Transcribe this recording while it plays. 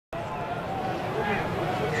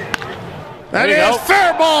That is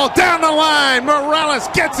fair ball down the line. Morales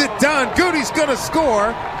gets it done. Goody's going to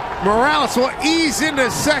score. Morales will ease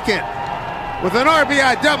into second with an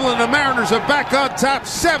RBI double, and the Mariners are back on top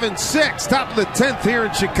 7-6, top of the 10th here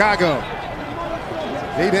in Chicago.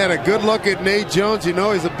 He'd had a good look at Nate Jones. You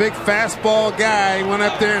know, he's a big fastball guy. He went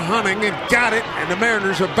up there hunting and got it, and the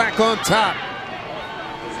Mariners are back on top.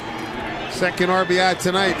 Second RBI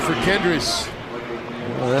tonight for Kendrys.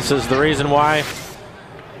 Well, this is the reason why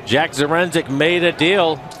Jack Zarenzik made a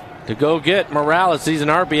deal to go get Morales. He's an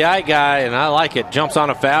RBI guy, and I like it. Jumps on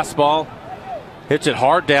a fastball, hits it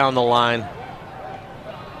hard down the line.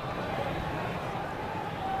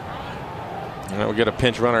 And we'll get a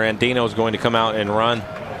pinch runner. Andino is going to come out and run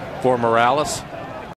for Morales.